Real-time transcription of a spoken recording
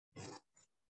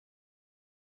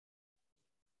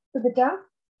तो बेटा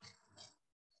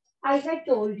I had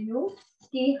told you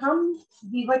कि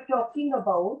we were talking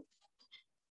about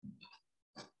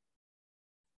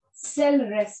cell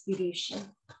respiration.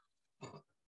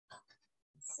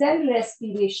 Cell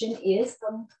respiration is,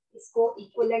 हम इसको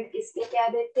equivalent इसके क्या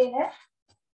देते हैं,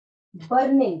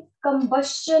 burning,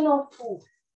 combustion of food.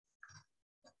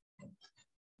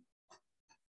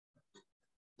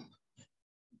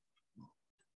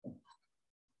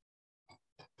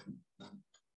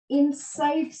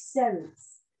 Inside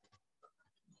cells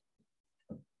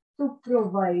to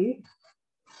provide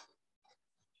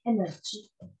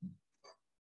energy.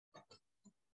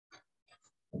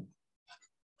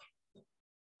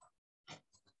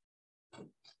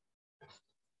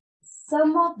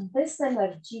 Some of this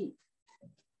energy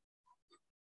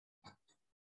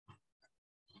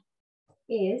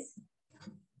is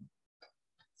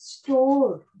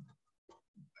stored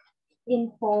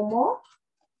in form of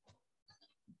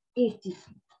ATP,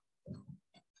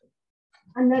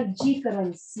 energy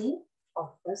currency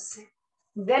of the cell.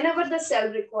 Whenever the cell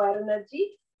requires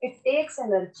energy, it takes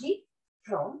energy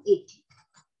from ATP,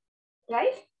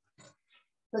 right?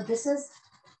 So this is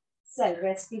cell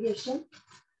respiration.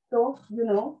 So you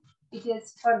know it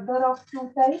is further of two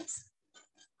types.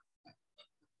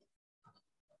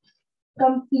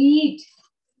 Complete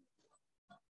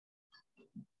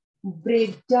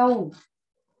breakdown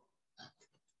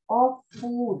of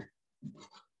food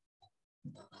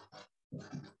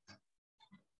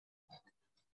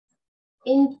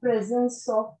in presence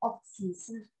of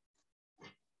oxygen.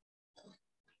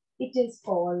 It is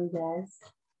called as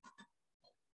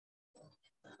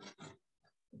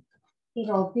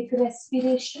aerobic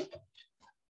respiration.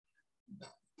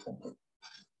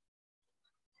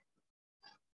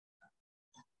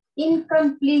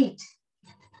 Incomplete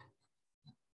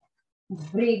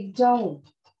breakdown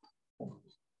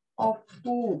of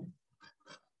food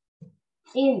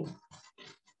in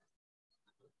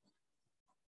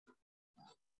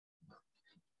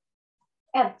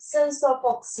absence of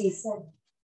oxygen.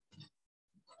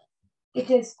 It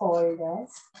is called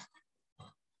as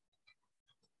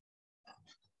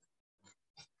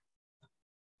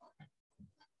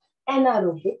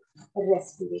anaerobic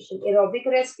respiration. Aerobic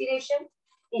respiration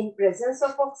in presence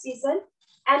of oxygen,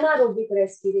 anaerobic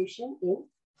respiration in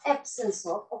absence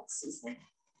of oxygen.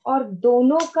 और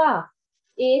दोनों का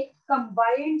एक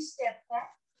combined step है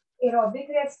aerobic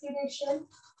respiration,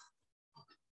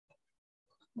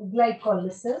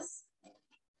 glycolysis,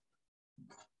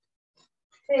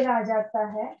 फिर आ जाता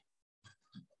है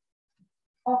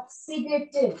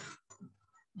oxidative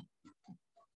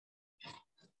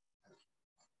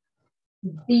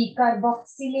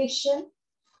decarboxylation,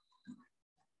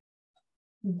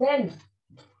 then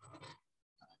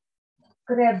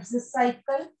Krebs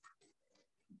cycle,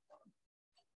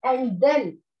 and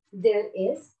then there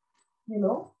is,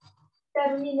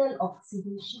 terminal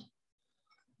oxidation.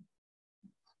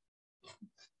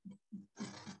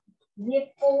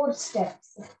 ये 4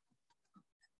 steps है.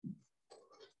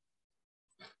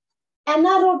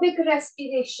 Anaerobic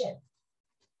respiration,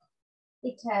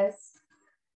 it has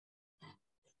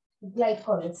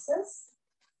glycolysis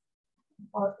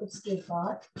और उसके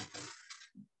बाद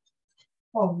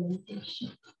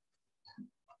fermentation.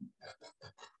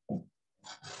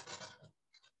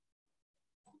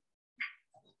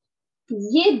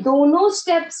 ये दोनों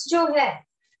steps जो है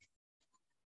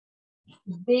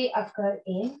they occur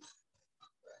in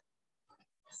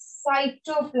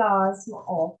cytoplasm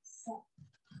of cell.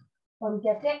 हम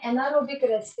कहते हैं anaerobic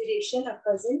respiration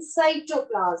occurs in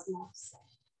cytoplasm of cell.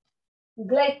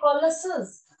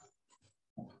 Glycolysis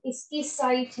इसकी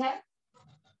साइट है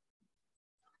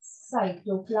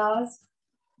cytoplasm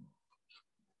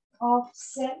of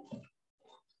cell.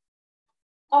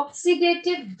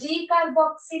 Oxidative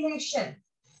decarboxylation,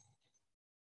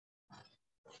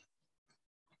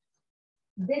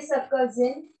 this occurs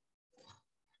in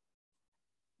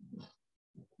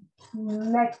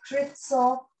matrix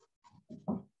of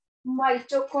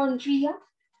mitochondria.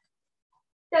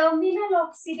 Terminal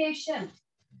oxidation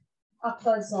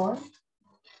occurs on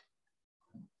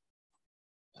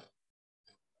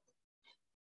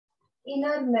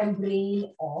inner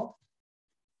membrane of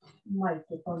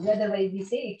mitochondria. Otherwise, we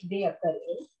say it may occur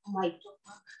in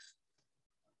mitochondria.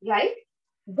 Right?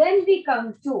 Then we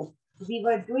come to, we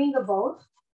were doing about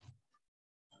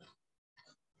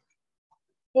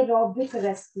aerobic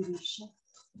respiration.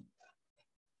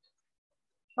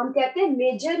 हम कहते हैं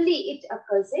majorly it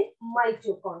occurs in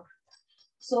mitochondria.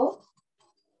 So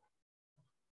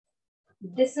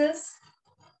this is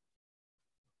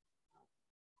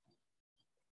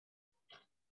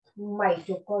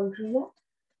mitochondria.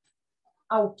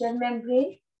 Outer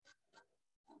membrane,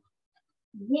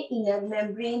 ये inner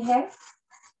membrane है,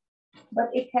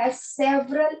 but it has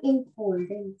several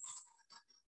infoldings,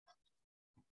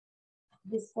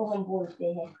 जिसको हम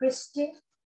बोलते हैं cristae.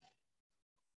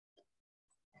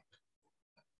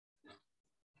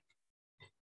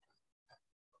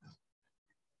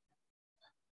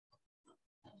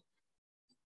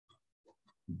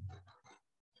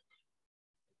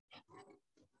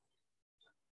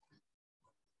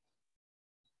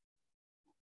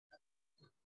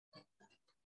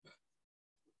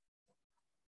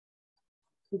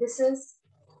 This is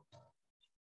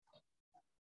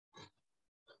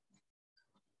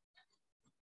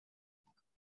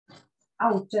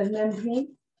outer membrane.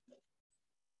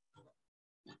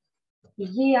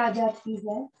 ये आ जाती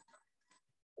है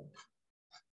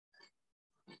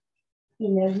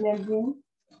inner membrane.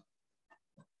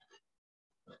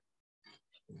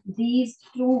 These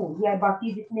two या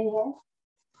बाकी जितने हैं,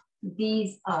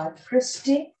 these are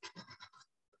cristae.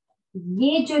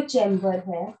 ये जो चैम्बर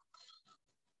है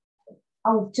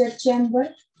आउटर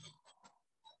चैम्बर,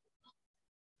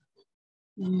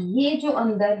 ये जो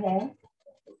अंदर है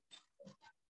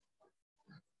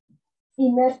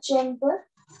इनर चैम्बर.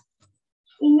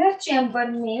 इनर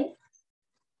चैम्बर में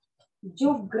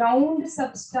जो ग्राउंड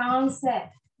सब्सटेंस है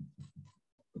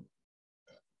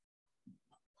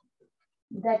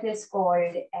that is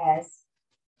called as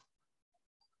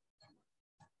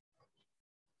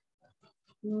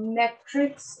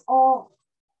matrix of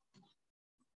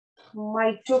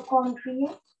mitochondria.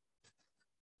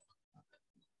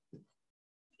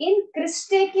 In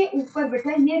cristae के ऊपर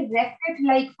बेटा ये रैकेट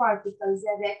लाइक पार्टिकल्स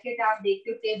है. रैकेट आप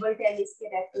देखते हो टेबल टेनिस के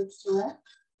रैकेट्स जो है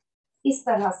इस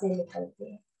तरह से निकलते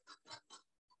हैं.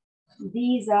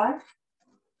 These are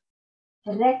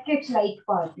racket like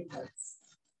particles,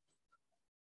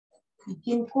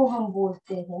 जिनको हम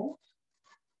बोलते हैं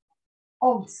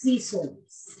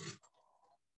ऑक्सीसोम्स.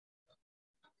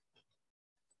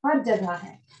 हर जगह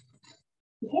है,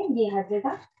 ठीक है, ये हर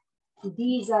जगह.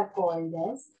 These are called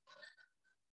as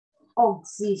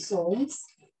oxysomes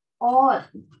और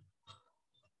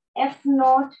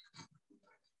F0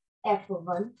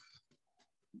 F1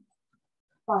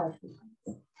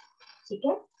 पार्टिकल्स. ठीक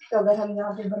है, तो अगर हम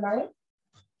यहाँ पे बनाए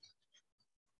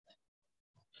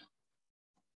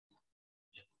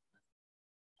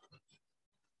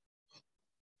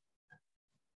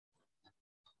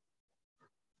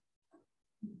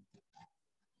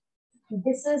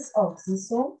this is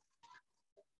oxysome,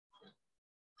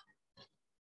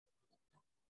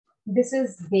 this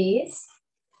is base,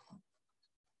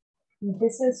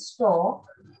 this is stalk,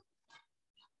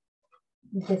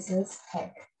 this is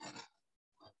head.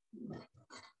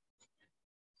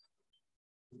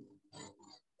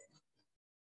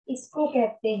 इसको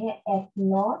कहते हैं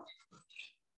F0.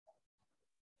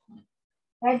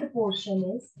 Head portion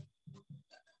is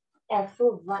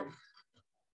F1.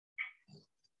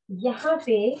 यहाँ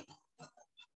पे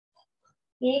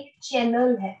एक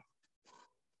चैनल है,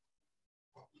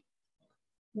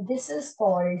 this is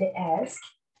called as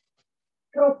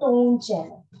proton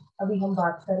channel. अभी हम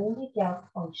बात करेंगे क्या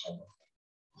फंक्शन है.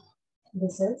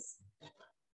 This is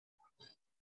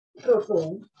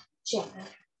proton channel.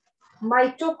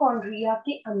 Mitochondria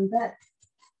के अंदर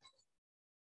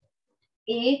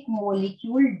एक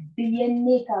मॉलिक्यूल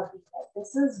डीएनए का भी है.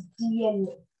 This is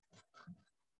DNA.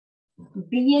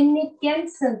 DNA can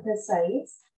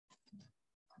synthesise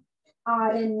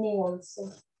RNA also.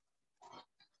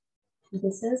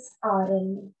 This is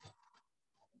RNA.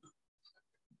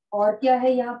 और क्या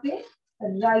है यहाँ पे,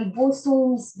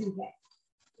 राइबोसोम्स भी है.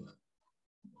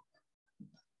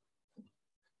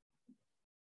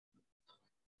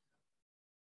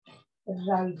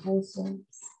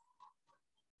 राइबोसोम्स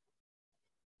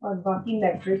और बाकी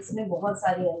मैट्रिक्स में बहुत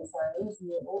सारे एंजाइम्स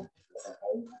ये वो.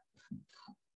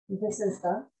 This is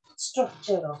the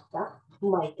structure of the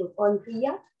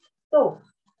mitochondria. तो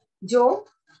जो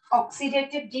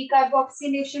oxidative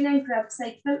decarboxylation and Krebs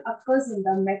cycle occurs in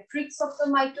the matrix of the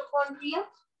mitochondria,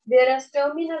 whereas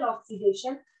terminal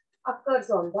oxidation occurs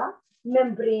on the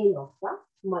membrane of the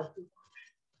mitochondria.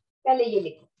 पहले ये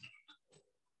लिखो.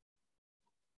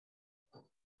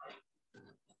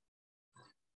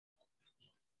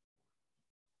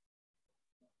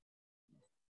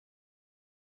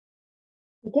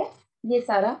 ठीक है, ये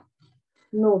सारा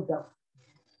नोट डाउन.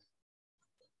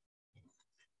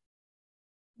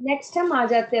 नेक्स्ट हम आ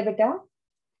जाते हैं बेटा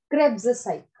क्रेब्स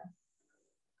साइकिल.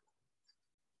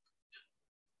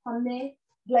 हमने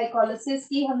ग्लाइकोलाइसिस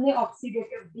की, हमने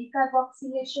ऑक्सीडेटिव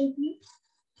डीकार्बोक्सिलेशन की.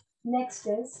 Next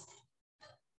is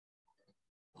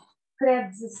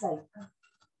Krebs cycle.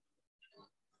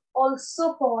 also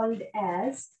called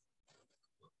as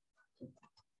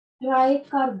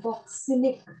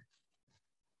tricarboxylic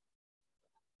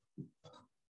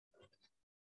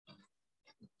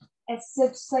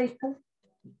acid cycle,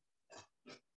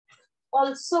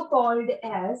 also called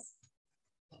as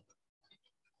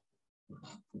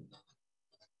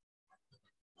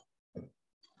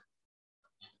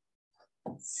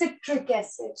citric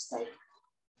acid cycle.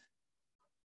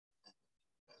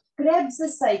 Krebs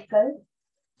cycle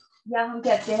या हम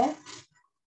कहते हैं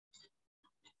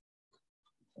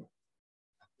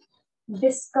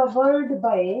discovered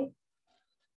by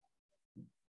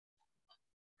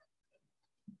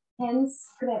Hans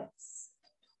Krebs.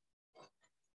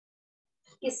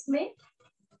 इसमें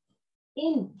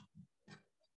in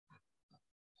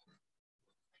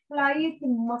flight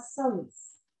muscles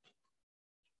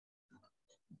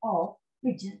of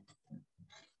pigeon.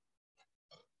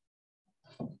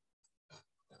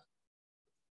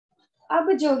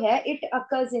 अब जो है इट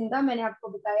अकर्स इन द, मैंने आपको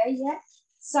बताया ही है,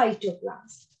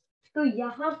 साइटोप्लाज्म. तो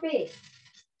यहाँ पे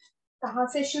कहां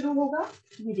से शुरू होगा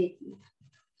ये देखिए,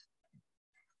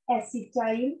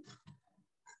 acetyl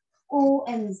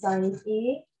coenzyme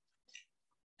A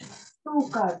 2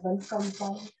 carbon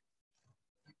compound,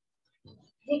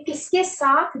 ये किसके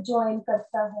साथ ज्वाइन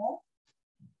करता है,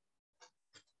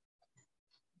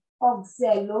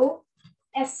 oxalo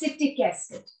acetic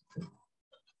acid.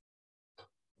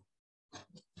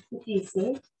 It is a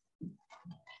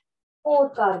 4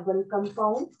 carbon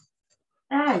compound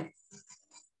and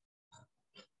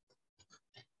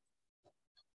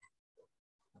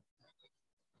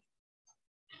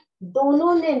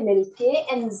दोनों ने मिलके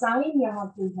एंजाइम यहाँ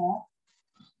पे है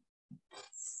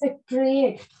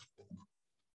citrate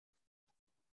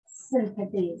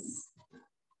synthetase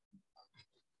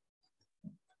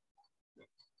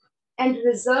and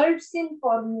results in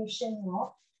formation of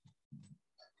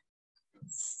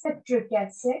citric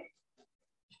acid.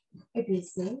 It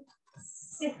is a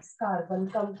 6 carbon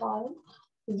compound.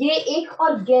 ये एक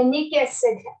ऑर्गेनिक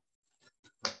एसिड है.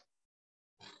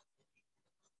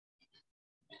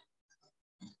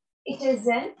 It is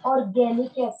an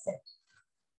organic acid.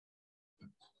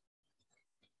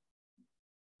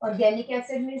 Organic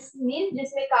acid means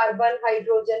जिसमें कार्बन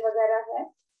हाइड्रोजन वगैरह है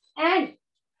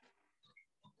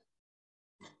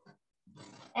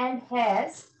and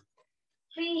has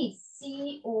 3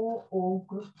 COO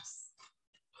groups.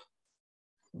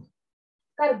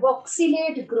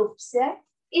 Carboxylate groups है,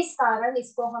 इस कारण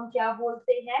इसको हम क्या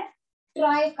बोलते हैं,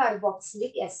 try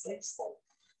carboxylic acid.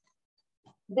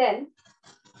 Then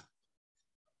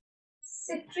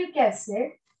citric acid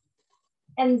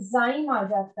enzyme आ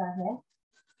जाता है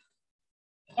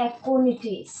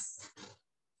एकोनिटेस.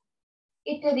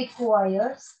 It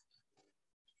requires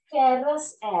ferrous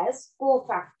as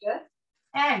cofactor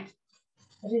and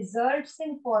results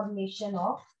in formation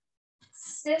of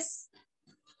cis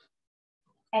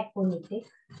aconitic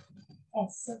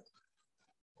acid.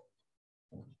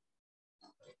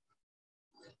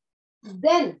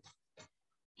 Then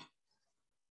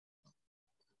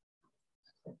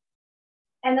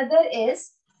another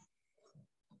is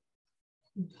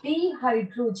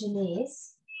dehydrogenase,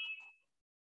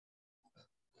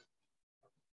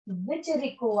 which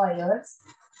requires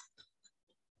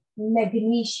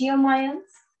magnesium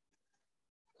ions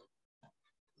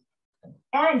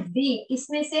and D,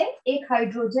 इसमें से एक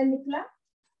हाइड्रोजन निकला,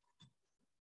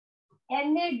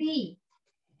 NAD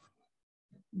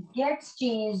gets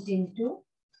changed into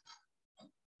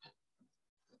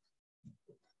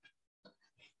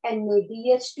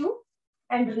NADH2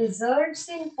 and results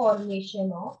in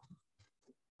formation of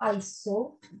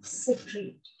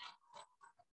isocitrate.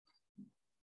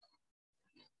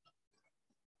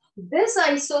 This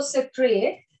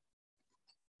isocitrate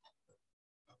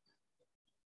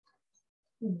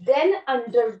then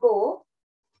undergo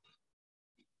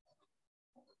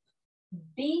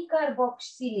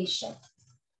decarboxylation.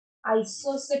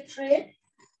 Isocitrate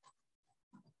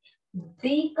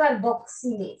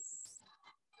decarboxylase,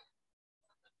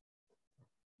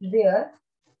 where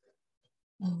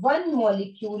one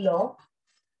molecule of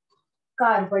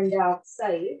carbon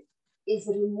dioxide is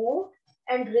removed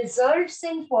and results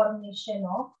in formation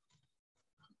of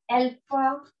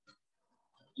alpha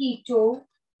ketoglutarate.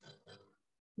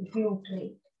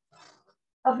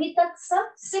 अभी तक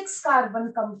सब 6 carbon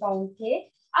compound थे.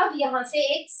 अब यहां से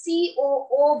एक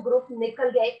COO group निकल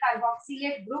गया, एक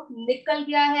कार्बोक्सिलेट ग्रुप निकल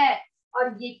गया है और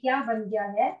ये क्या बन गया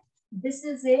है, this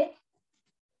is a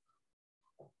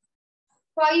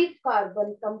 5 carbon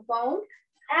compound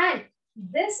and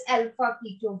this alpha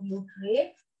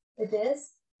ketoglutarate, it is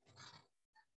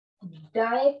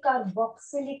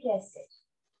dicarboxylic acid.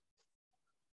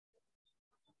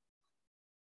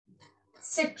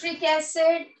 Citric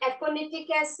acid,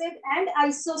 aconitic acid and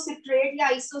isocitrate या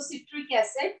आइसोसिट्रिक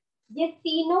एसिड, ये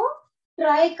तीनों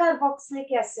ट्राई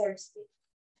कार्बोक्सिलिक एसिड्स थे,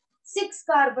 6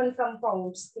 कार्बन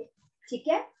कंपाउंड्स थे। ठीक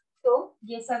है, तो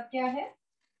ये सब क्या है,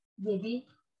 ये भी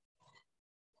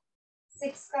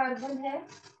 6 कार्बन है,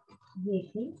 ये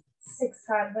भी 6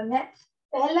 कार्बन है।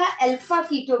 पहला अल्फा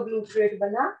कीटोग्लूट्रेट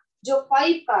बना जो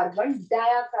 5 carbon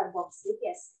dia carboxylic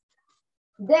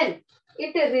acid. Then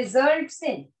it results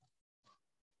in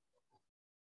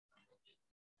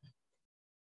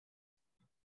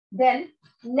then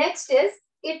next is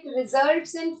it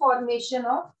results in formation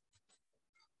of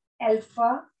alpha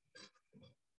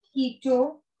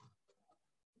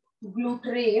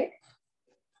ketoglutarate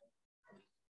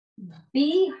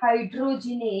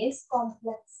dehydrogenase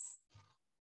complex।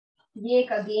 ये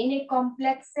एक अगेन एक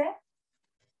कॉम्प्लेक्स है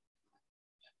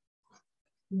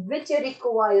which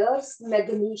requires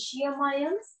magnesium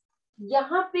ions।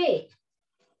 यहां पे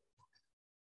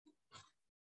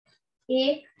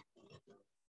एक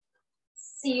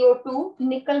CO2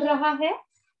 निकल रहा है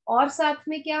और साथ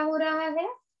में क्या हो रहा है,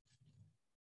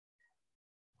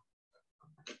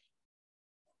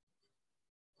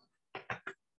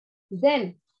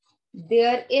 then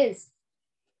there is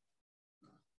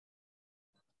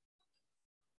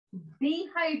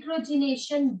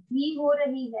डिहाइड्रोजिनेशन भी हो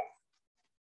रही है,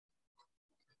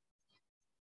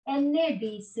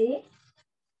 NAD से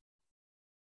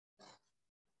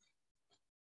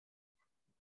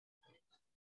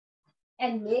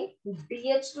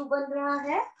NaDH2 बन रहा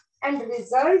है and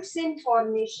results in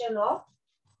formation of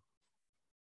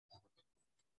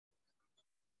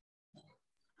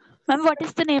Ma'am, what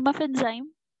is the name of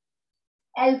enzyme?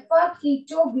 alpha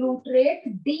ketoglutarate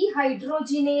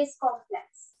dehydrogenase complex।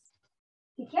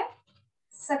 ठीक है,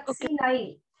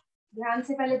 सक्सिनाइल, ध्यान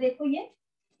से पहले देखो, ये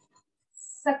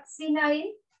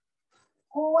succinyl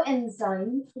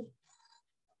coenzyme,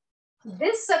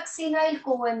 this succinyl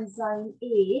coenzyme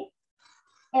A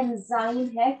enzyme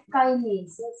है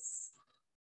काइनेसेस,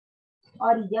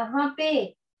 और यहाँ पे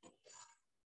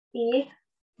एक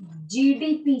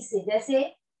जीडीपी से, जैसे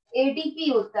एडीपी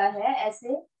होता है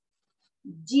ऐसे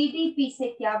जीडीपी से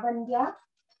क्या बन गया,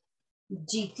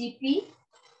 जीटीपी,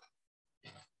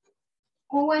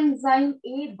 कोएंजाइम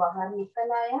ए बाहर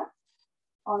निकल आया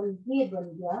और ये बन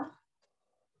गया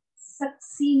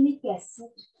सक्सिनिक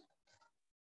एसिड।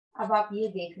 अब आप ये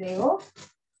देख रहे हो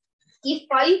कि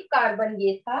 5 कार्बन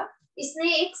ये था,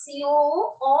 इसने एक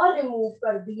COO और रिमूव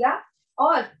कर दिया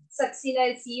और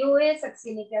सक्सिनाइल COA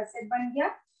सक्सिनिक एसिड बन गया।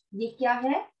 ये क्या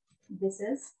है, this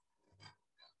is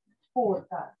 4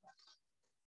 carbon,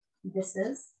 this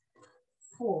is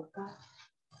 4 carbon.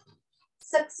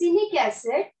 Succinic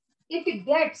acid it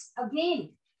gets again,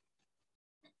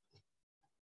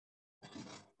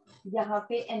 यहाँ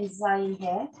पे एंजाइम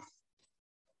है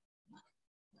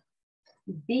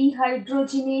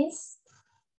डिहाइड्रोजिनेस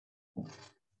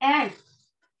एंड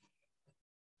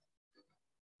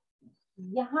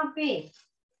यहाँ पे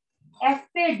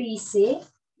FAD से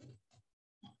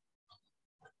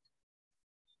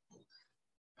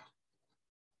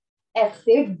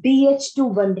FADH2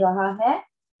 बन रहा है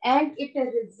and it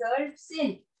results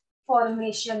in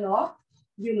formation of,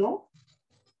 you know,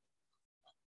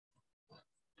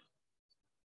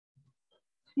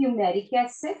 fumaric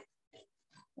acid.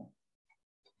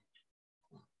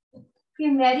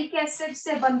 Fumaric acid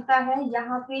से बनता है,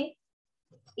 यहाँ पे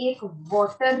एक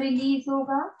वाटर रिलीज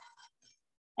होगा,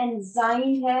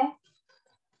 एंजाइम है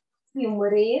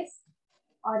फ्यूमरेज,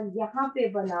 और यहाँ पे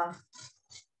बना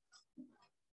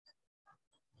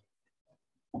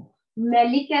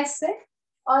मैलिक एसिड,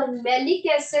 और मैलिक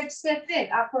एसिड से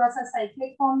फिर आप थोड़ा सा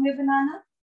साइक्लिक फॉर्म में बनाना,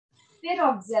 फिर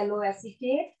oxalo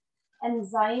acetate,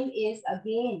 enzyme is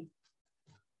again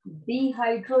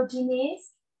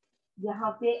dehydrogenase,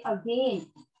 यहाँ पे अगेन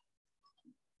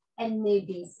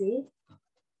NAD से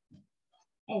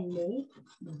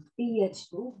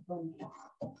NADH2 बन रहा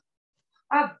है।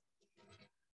 अब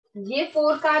ये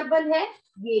 4 कार्बन है,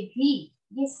 ये भी,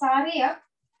 ये सारे अब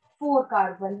 4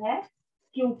 कार्बन है,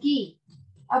 क्योंकि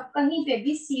अब कहीं पे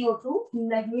भी CO2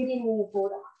 नहीं रिमूव हो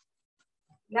रहा,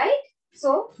 right.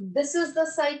 So this is the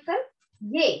cycle.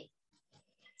 ये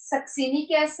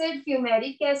succinic acid,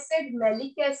 fumaric acid,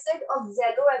 malic acid,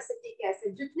 oxalo acetic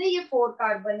acid, जितने ये 4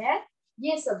 कार्बन है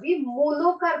ये सभी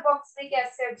मोनोकार्बोक्सिलिक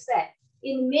एसिड्स है।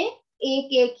 इनमें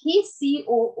एक एक ही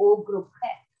COO ग्रुप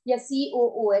है या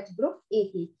COOH ग्रुप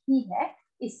एक एक ही है,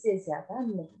 इससे ज्यादा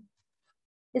नहीं।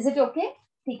 Is it okay?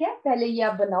 ठीक है, पहले ये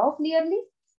आप बनाओ क्लियरली,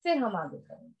 फिर हम आगे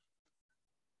करेंगे।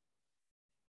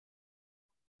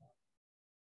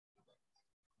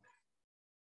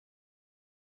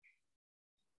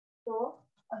 तो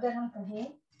अगर हम कहें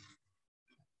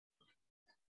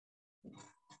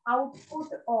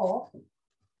output of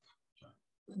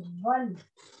one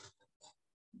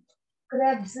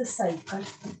Krebs cycle,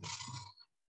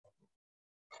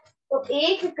 तो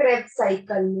एक क्रेब्स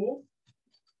साइकिल में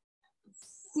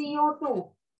CO2,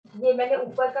 ये मैंने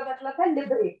ऊपर का मतलब है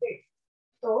लिबरेटेड,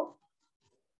 तो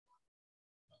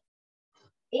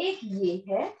एक ये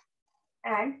है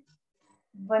and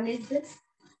one is this,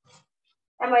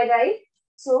 M I right?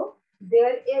 So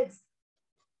there is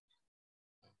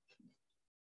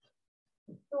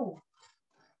 2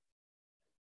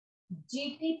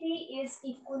 GTP is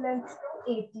equivalent to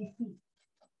ATP,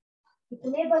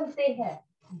 कितने बनते हैं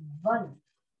 1,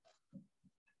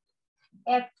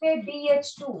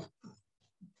 FADH2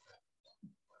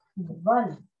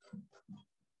 1,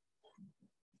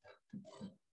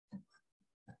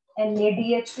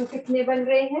 NADH2 कितने बन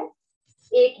रहे हैं,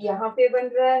 एक यहां पे बन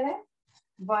रहा है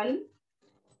 1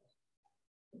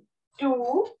 2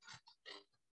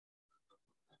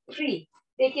 3,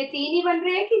 देखिए 3 ही बन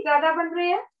रहे हैं कि ज्यादा बन रहे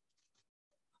हैं,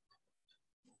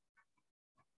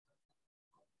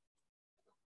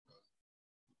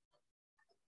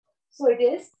 so it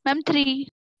is मैम 3.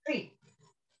 3.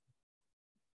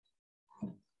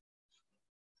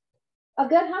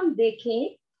 अगर हम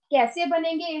देखें कैसे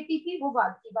बनेंगे एटीपी वो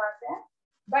बात की बात है,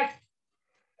 बट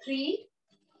 3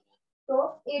 तो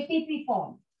एटीपी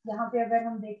फॉर्म यहाँ पे अगर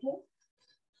हम देखें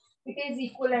it is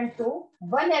equivalent to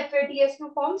 1 FADH2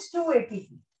 forms 2 ATP,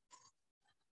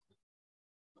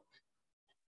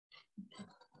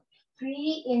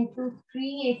 3 into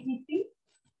 3 ATP,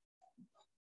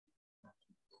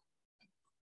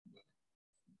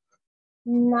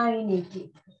 9 ATP.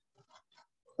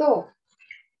 तो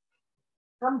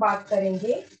हम बात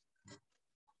करेंगे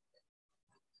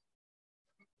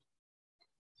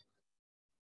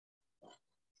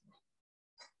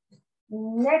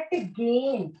net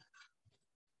gain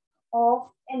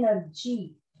of energy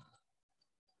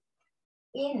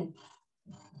in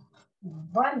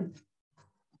one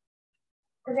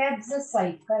Krebs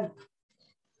cycle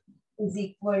is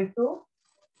equal to,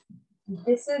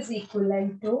 this is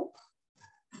equivalent to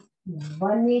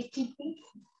 1 ATP,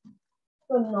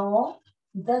 तो 9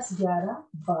 10 11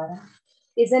 12,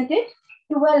 isn't it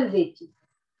 12 ATP.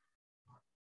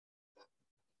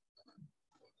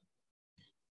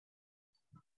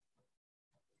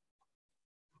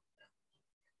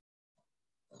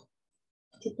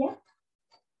 ठीक है,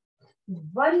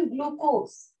 1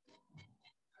 glucose,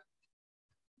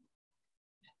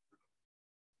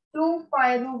 2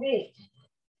 pyruvate,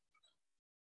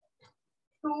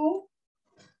 2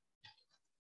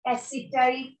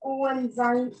 acetyl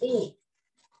coenzyme A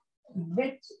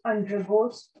which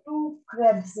undergoes 2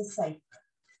 Krebs cycle.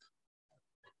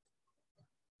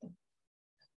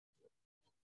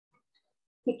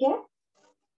 ठीक है,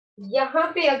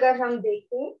 यहां पे अगर हम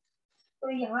देखें तो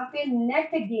यहाँ पे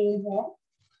नेट गेन है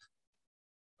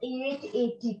 8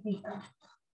 ATP का,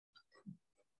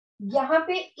 यहाँ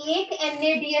पे एक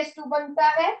NADH2 बनता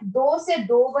है, 2 से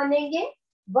 2 बनेंगे,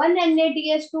 1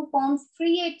 NADH2 forms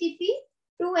 3 ATP,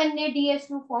 2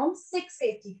 NADH2 forms 6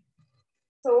 ATP.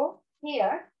 So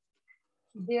here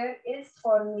there is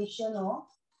formation of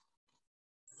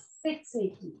 6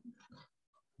 ATP.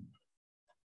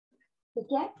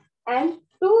 ठीक है, and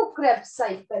 2 Krebs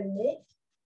cycle में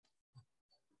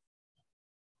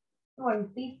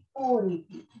 24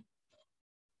 ATP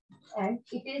and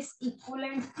it is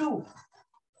equivalent to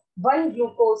 1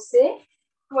 glucose से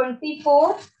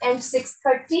 24 and 6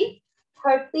 30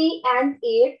 30 and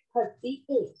 8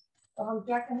 38, तो हम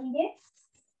क्या कहेंगे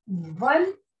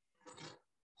 1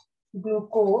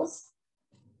 glucose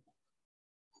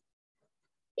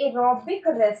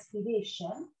aerobic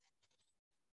respiration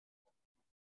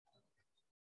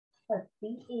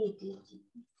 38 ATP.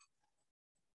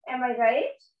 Am I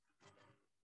right?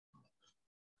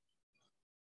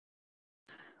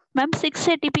 Ma'am 6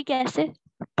 ATP कैसे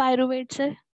pyruvate से?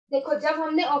 देखो जब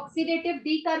हमने ऑक्सीडेटिव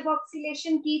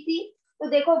डीकार्बोक्सिलेशन की थी तो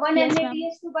देखो 1 Yes,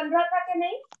 NADH2 बन रहा था कि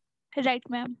नहीं, राइट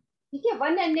मैम. ठीक है,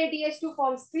 1 NADH2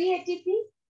 forms 3 ATP,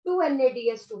 2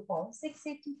 NADH2 forms 6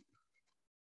 ATP.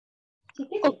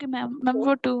 ठीक है, ओके मैम, मैम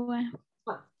वो 2 है.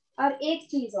 हाँ, और एक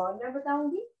चीज और मैं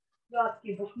बताऊंगी जो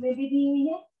आपकी बुक में भी दी हुई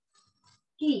है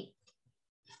कि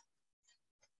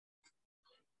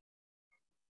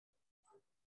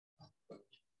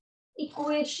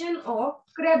equation of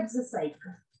Krebs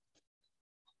cycle,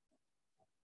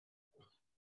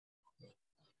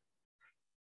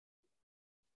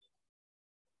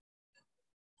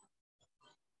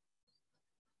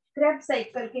 Krebs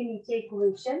cycle के नीचे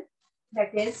equation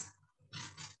that is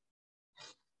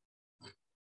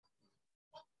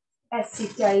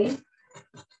acetyl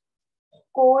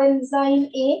coenzyme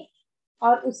A,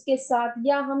 और उसके साथ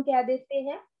या हम क्या देते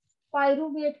हैं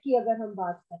पायरुवेट की अगर हम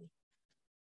बात करें,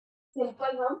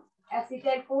 सिंपल हम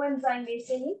एसिटाइल कोएंजाइम ए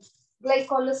से ही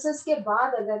ग्लाइकोलाइसिस के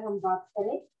बाद अगर हम बात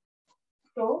करें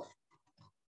तो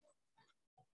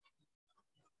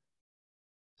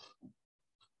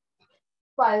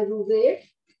pyruvate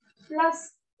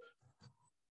plus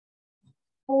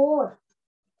 4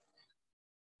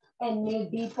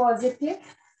 NAD positive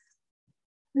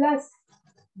plus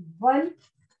 1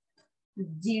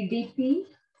 GDP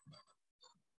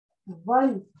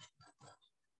 1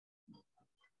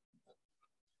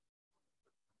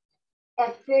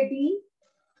 FAD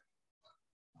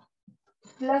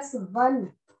plus 1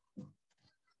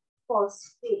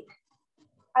 phosphate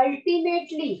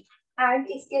ultimately, and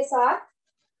इसके साथ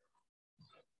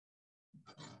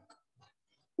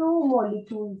 2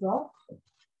 मॉलिक्यूल्स ऑफ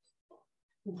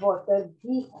वाटर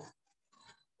भी है।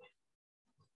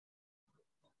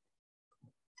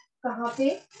 कहां पे?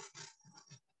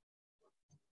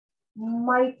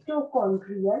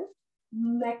 माइटोकॉन्ड्रियल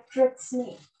मैट्रिक्स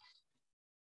में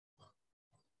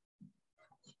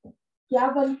क्या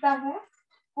बनता है?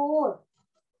 4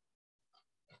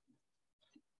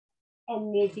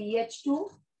 NADH2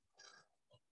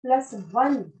 plus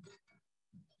 1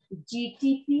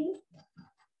 GTP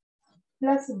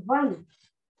plus 1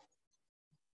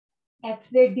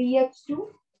 FADH2,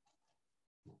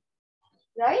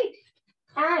 right,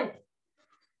 and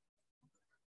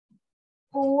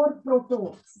 4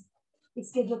 protons.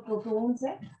 इसके जो प्रोटॉन्स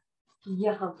है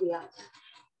यहां पे आ जाए,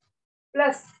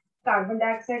 प्लस कार्बन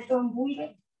डाइऑक्साइड तो हम भूल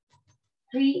गए,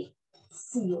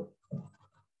 3CO।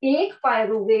 एक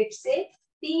पायरुवेट से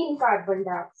 3 कार्बन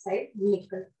डाइऑक्साइड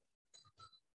निकल।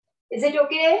 Is it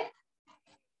okay?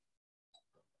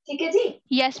 ठीक है जी।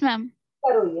 Yes ma'am.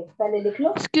 करो, ये पहले लिख लो।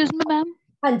 Excuse me ma'am.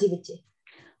 हाँ जी बच्चे।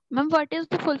 Ma'am what is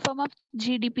the full form of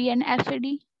GDP and FAD?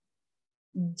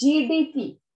 GDP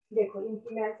देखो,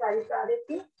 इनकी मैं सारी बता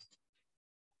देती हूँ।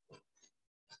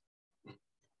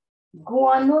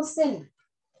 Guanosine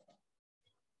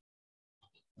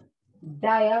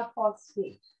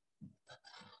डायाफॉस्फेट,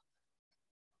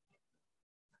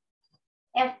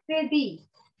 FAD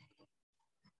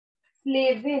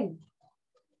flavin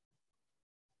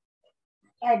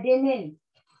adenine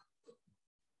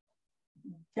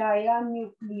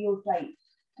डायान्यूक्लियोटाइड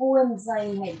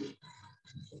coenzyme है ये।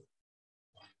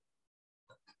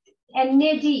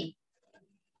 NAD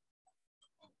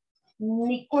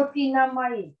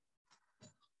nicotinamide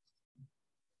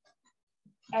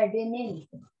adenine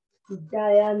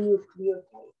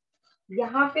डायान्यूक्लियोटाइड।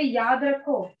 यहां पे याद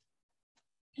रखो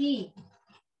कि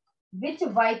विच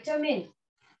विटामिन,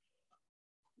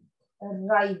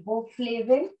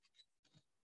 राइबोफ्लेविन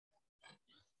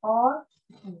और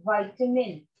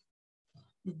vitamin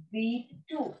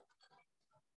B2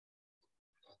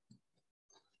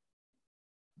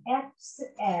 acts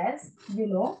as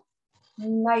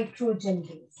nitrogen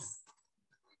base.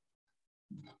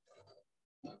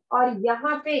 और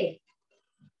यहां पे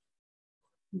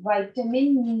vitamin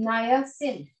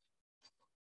नायासिन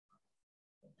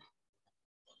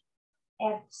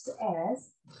acts as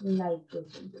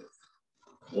nitrogen base.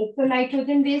 एक तो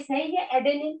नाइट्रोजन बेस है ये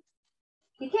एडेनिन,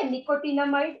 ठीक है,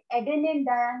 निकोटिनामाइड एडेनिन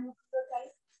डायन्यूक्लियोटाइड।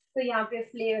 तो यहाँ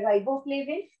पे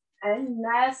riboflavin and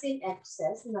नायासिन acts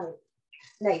as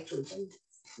nitrogen.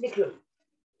 लिख लो।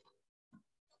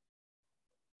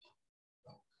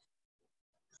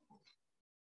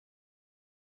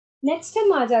 नेक्स्ट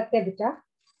हम आ जाते हैं बेटा,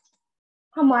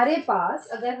 हमारे पास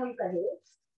अगर हम कहें,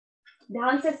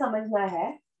 ध्यान से समझना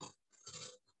है,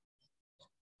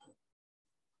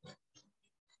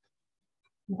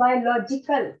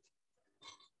 बायोलॉजिकल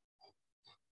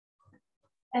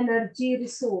एनर्जी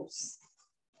रिसोर्स,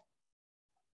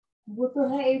 वो तो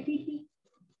है ATP।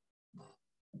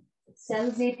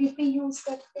 सेल्स ATP यूज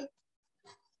करते।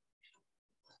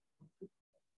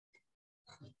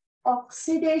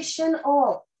 ऑक्सीडेशन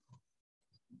ऑफ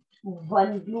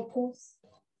 1 ग्लूकोज,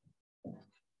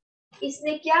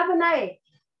 इसने क्या बनाए?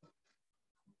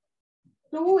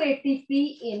 2 ATP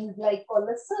in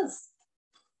glycolysis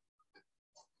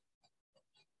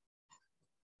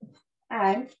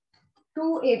and 2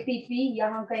 ATP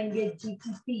यहां कहेंगे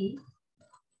GTP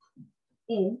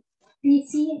इन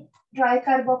PC try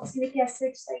carboxylic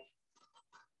acid side.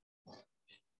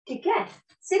 ठीक है,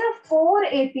 सिर्फ 4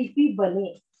 ATP बने।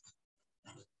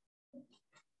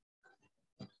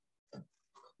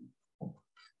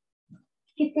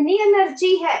 कितनी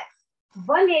एनर्जी है?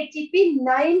 1 ATP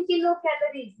 9 kilo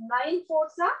calories, 9 4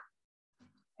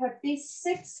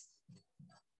 36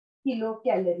 kilo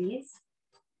calories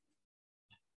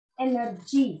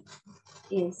energy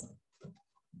is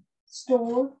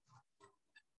stored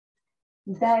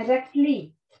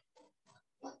directly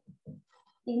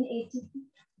in ATP.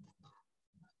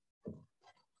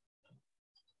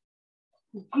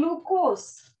 Glucose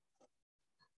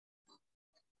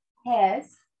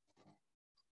has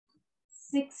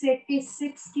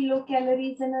 686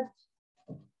 kilocalories energy.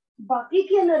 बाकी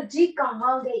की एनर्जी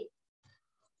कहाँ गई?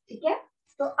 ठीक है,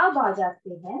 तो अब आ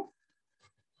जाते हैं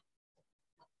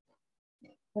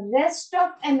rest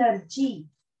of energy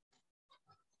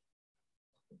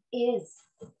is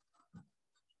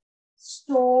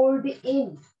stored in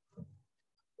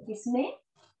इसमें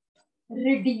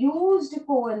reduced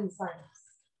coenzymes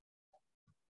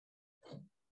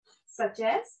such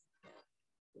as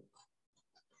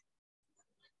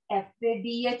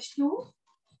FADH2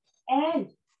 and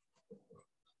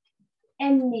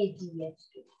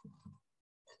NADH2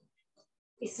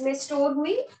 इसमें स्टोर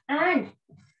हुई and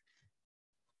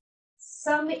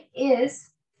some is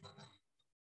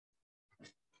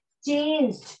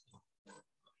changed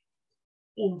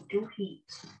into heat.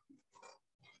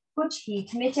 कुछ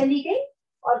हीट में चली गई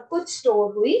और कुछ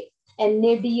स्टोर हुई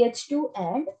NADH2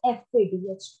 and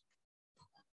FADH2.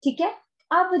 ठीक है,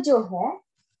 अब जो है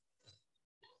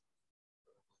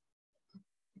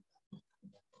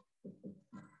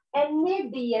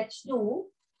NADH2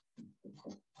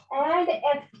 and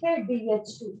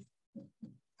FADH2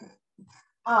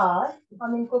 are,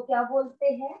 हम इनको क्या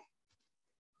बोलते हैं?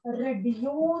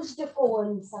 reduced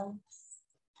coenzymes.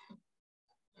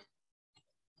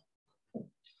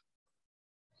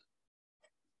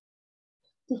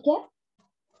 ठीक है,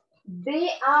 they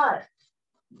are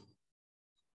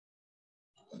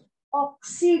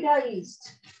oxidized.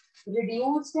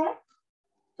 reduced है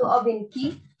तो अब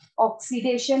इनकी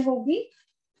ऑक्सीडेशन होगी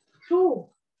through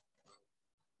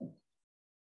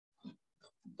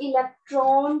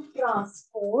electron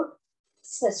transport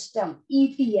system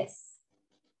ETS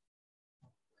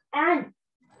and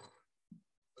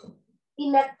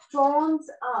electrons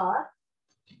are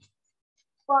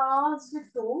passed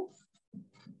to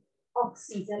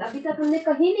oxygen. अभी तक हमने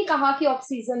कहीं नहीं कहा कि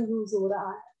ऑक्सीजन यूज हो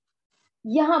रहा है.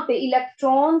 यहाँ पे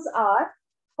electrons are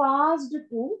passed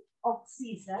to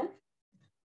oxygen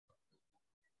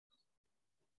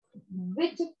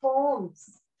which forms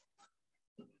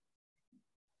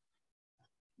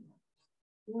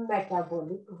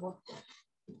metabolic water.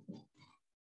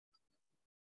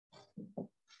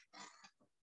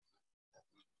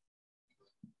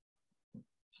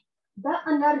 The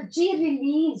energy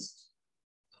released,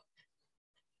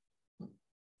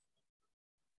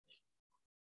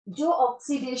 जो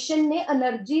ऑक्सीडेशन में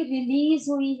एनर्जी रिलीज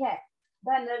हुई है,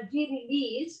 the energy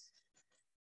release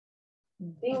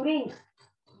during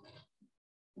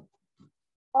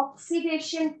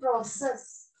oxidation process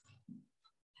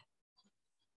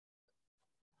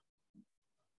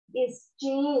is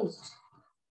changed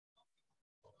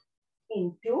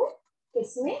into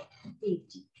किसमें?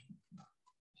 ATP.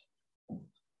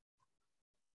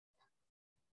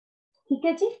 ठीक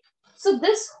है जी. So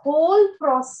this whole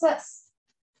process,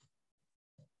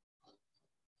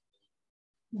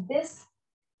 this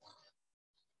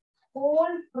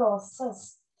whole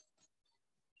process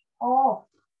of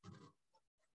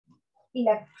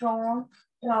electron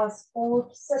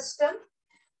transport system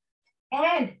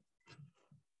and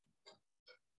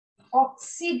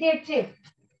oxidative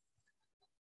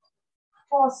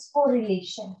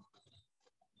phosphorylation.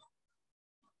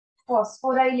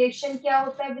 phosphorylation क्या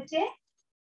होता है बच्चे?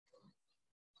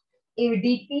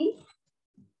 ADP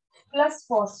plus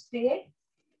phosphate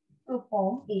to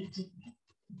form ATP.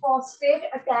 Phosphate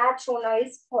attach होना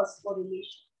is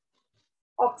phosphorylation.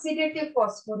 Oxidative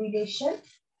phosphorylation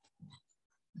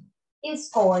is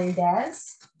called as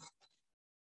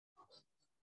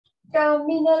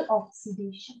terminal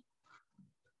oxidation.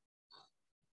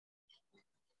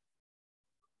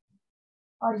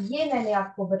 और ये मैंने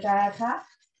आपको बताया था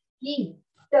कि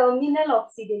टर्मिनल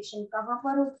ऑक्सीडेशन कहां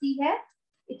पर होती है?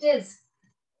 It is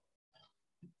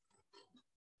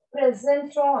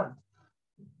present on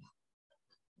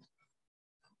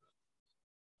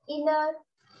inner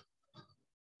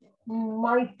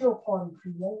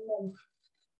mitochondrial membrane.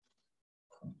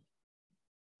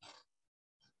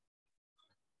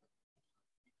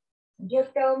 जो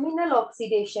टर्मिनल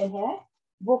ऑक्सीडेशन है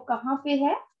वो कहां पे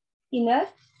है?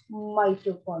 Inner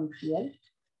mitochondrial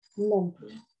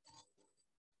membrane.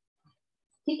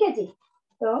 ठीक है जी.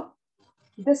 तो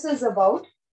दिस इज अबाउट.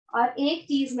 और एक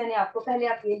चीज मैंने आपको, पहले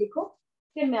आप ये लिखो,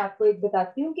 फिर मैं आपको एक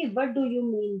बताती हूँ कि what do you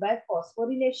mean by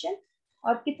phosphorylation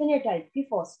और कितने टाइप की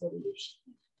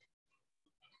फॉस्फोरिलेशन.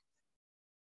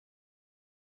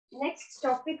 नेक्स्ट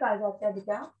टॉपिक आ जाता है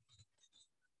बेटा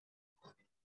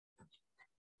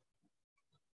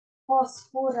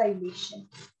फॉस्फोराइलेशन।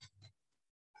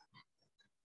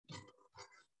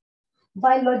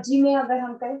 बायोलॉजी में अगर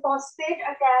हम कहें फॉस्फेट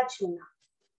अटैच होना,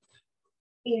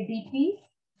 ADP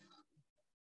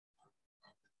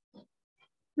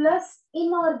plus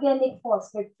inorganic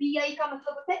phosphate, pi का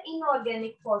मतलब होता है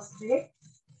inorganic phosphate,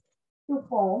 to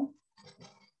form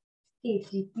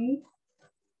ATP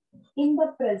in the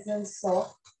presence of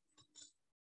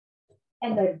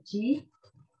energy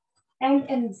and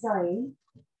enzyme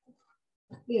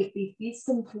ATP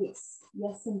synthase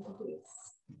या synthase।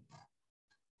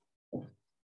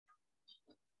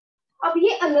 अब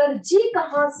ये एनर्जी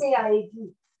कहां से आएगी?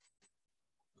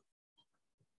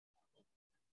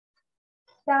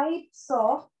 Types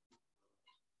of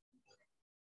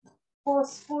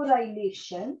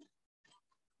phosphorylation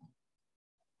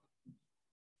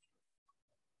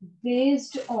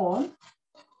based on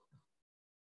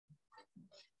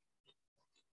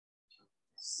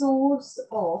source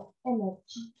of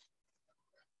energy।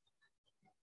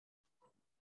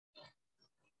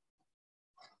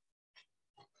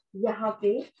 यहाँ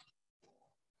पे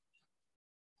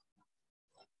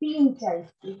 3 टाइप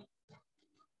के।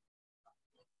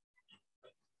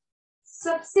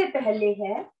 सबसे पहले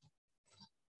है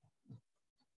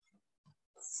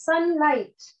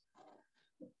सनलाइट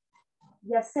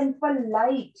या simple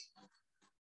light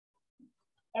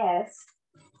as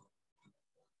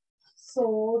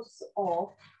source of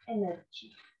energy,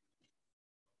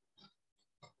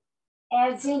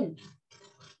 as in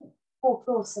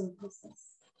photosynthesis।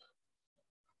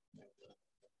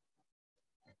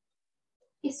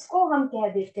 इसको हम कह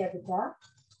देते हैं बेटा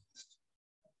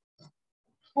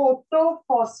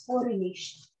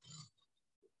फोटोफॉस्फोरिलेशन।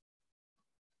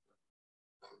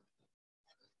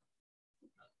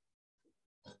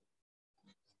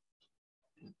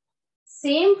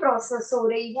 सेम प्रोसेस हो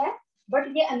रही है बट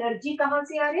ये एनर्जी कहां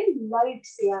से आ रही है? लाइट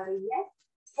से आ रही है,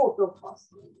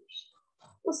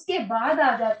 फोटोफॉस्फोरिलेशन। उसके बाद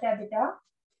आ जाता है बेटा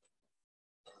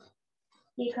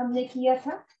एक हमने किया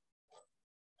था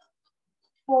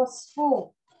फॉस्फो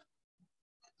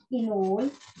इनोल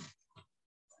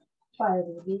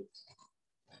पायरुवेट।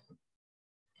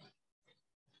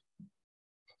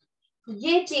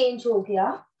 ये चेंज हो गया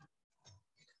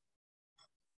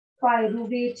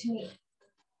पायरुवेट में।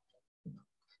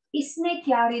 इसने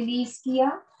क्या रिलीज किया?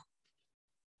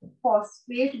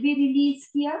 फॉस्फेट भी रिलीज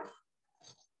किया,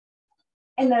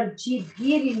 एनर्जी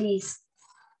भी रिलीज,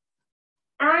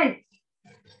 एंड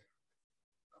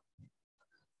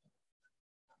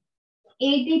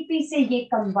एडीपी से ये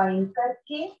कंबाइन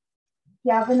करके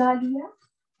क्या बना लिया?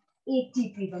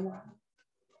 एटीपी बना लिया।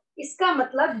 इसका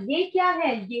मतलब ये क्या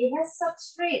है? ये है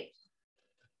सबस्ट्रेट,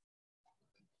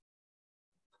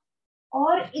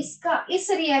 और इसका इस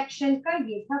रिएक्शन का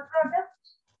ये था प्रोडक्ट।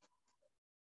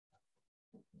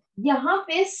 यहां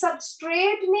पे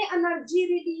सबस्ट्रेट ने एनर्जी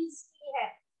रिलीज की है,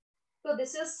 तो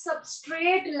this is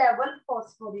substrate level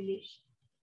phosphorylation.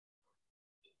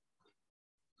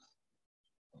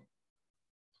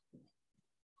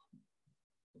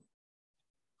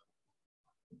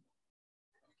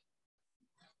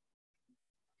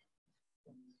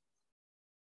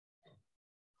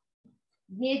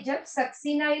 ये जब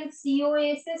सक्सिनाइल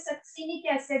सीओए से सक्सिनिक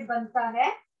एसिड बनता है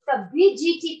तब भी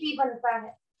जीटीपी बनता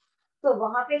है, तो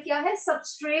वहां पे क्या है?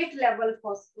 Substrate level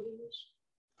phosphorylation,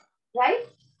 right.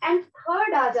 And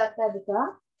third आ जाता है बेटा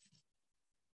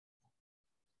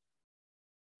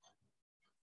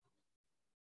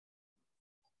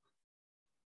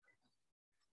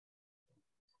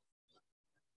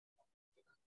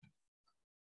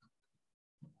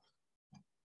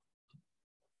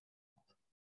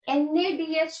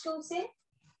NaDH2 से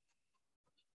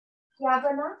क्या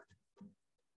बना?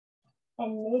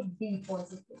 NAD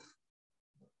पॉजिटिव,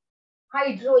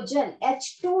 हाइड्रोजन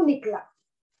H2 निकला।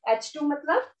 H2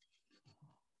 मतलब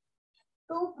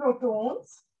 2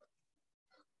 प्रोटॉन्स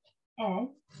एंड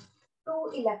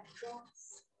 2 इलेक्ट्रॉन्स।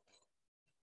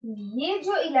 ये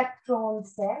जो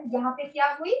इलेक्ट्रॉन्स है यहाँ पे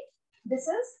क्या हुई? दिस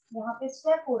इज, यहाँ पे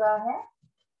स्टेप हो रहा है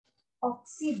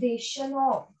ऑक्सीडेशन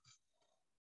ऑफ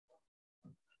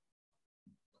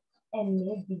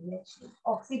NaDH2।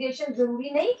 ऑक्सीडेशन जरूरी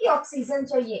नहीं कि ऑक्सीजन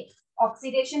चाहिए,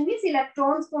 ऑक्सीडेशन मींस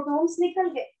इलेक्ट्रॉन्स प्रोटॉन्स निकल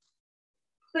गए।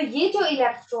 तो ये जो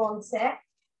इलेक्ट्रॉन्स है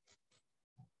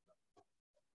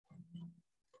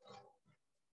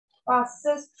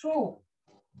passes through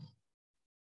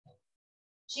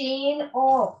chain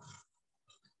of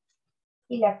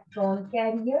electron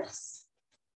carriers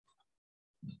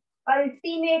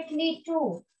ultimately to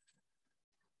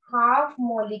half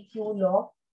molecule of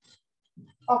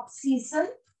oxygen।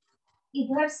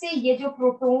 इधर से ये जो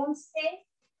प्रोटॉन्स थे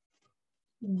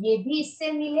ये भी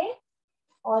इससे मिले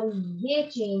और ये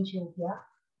चेंज हो गया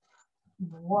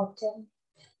वाटर।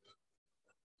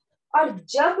 और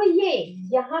जब ये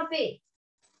यहाँ पे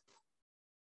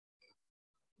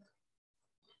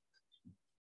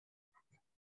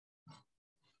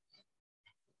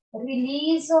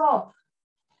release of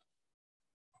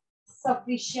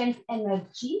sufficient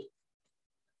energy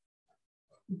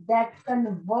that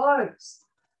converts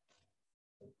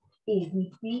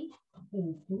ADP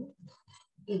into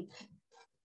ATP.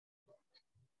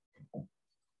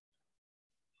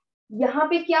 यहाँ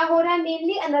पे क्या हो रहा है?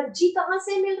 मेनली एनर्जी कहां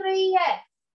से मिल रही है?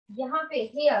 यहाँ पे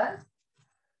हेयर,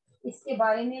 इसके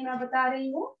बारे में मैं बता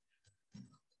रही हूं।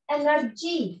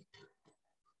 Energy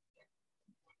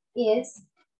is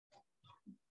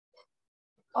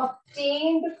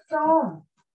obtained from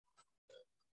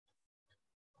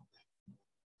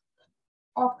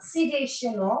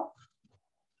oxidation of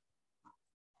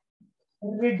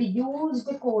reduced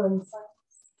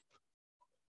coenzymes.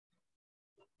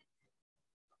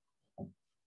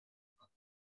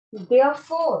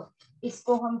 Therefore,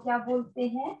 इसको हम क्या बोलते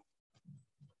हैं?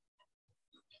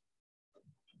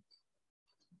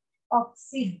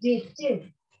 Oxidative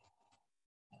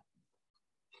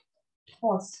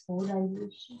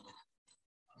phosphorylation.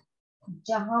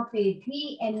 जहां पे भी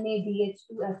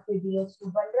NADH2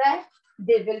 FADH2 बन रहा है,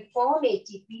 they will form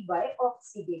ATP by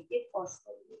oxidative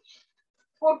phosphorylation.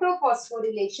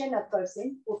 Photophosphorylation occurs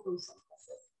in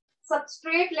photosynthesis.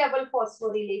 Substrate level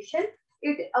phosphorylation,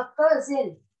 it occurs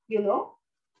in,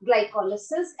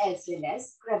 glycolysis as well as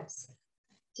krebs.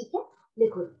 ठीक है,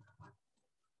 लिखो।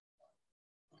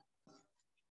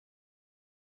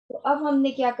 तो अब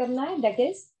हमने क्या करना है? That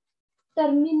is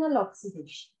terminal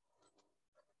oxidation.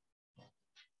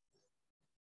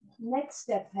 Next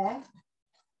step है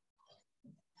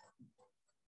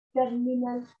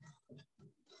टर्मिनल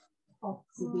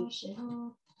ऑक्सीडेशन।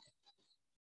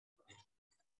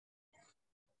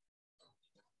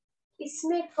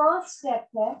 इसमें फर्स्ट स्टेप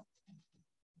है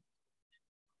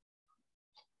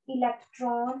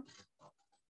इलेक्ट्रॉन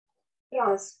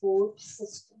ट्रांसपोर्ट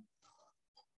सिस्टम।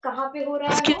 कहाँ पे हो रहा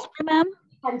है? Excuse me ma'am.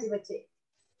 हाँ जी बच्चे।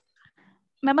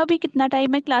 मैम अभी कितना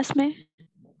टाइम है क्लास में?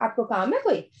 आपको काम है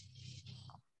कोई?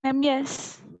 Ma'am yes.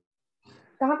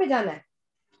 कहाँ पे जाना है?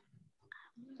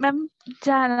 मैम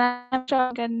जाना है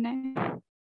करने।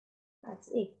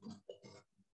 अच्छा, एक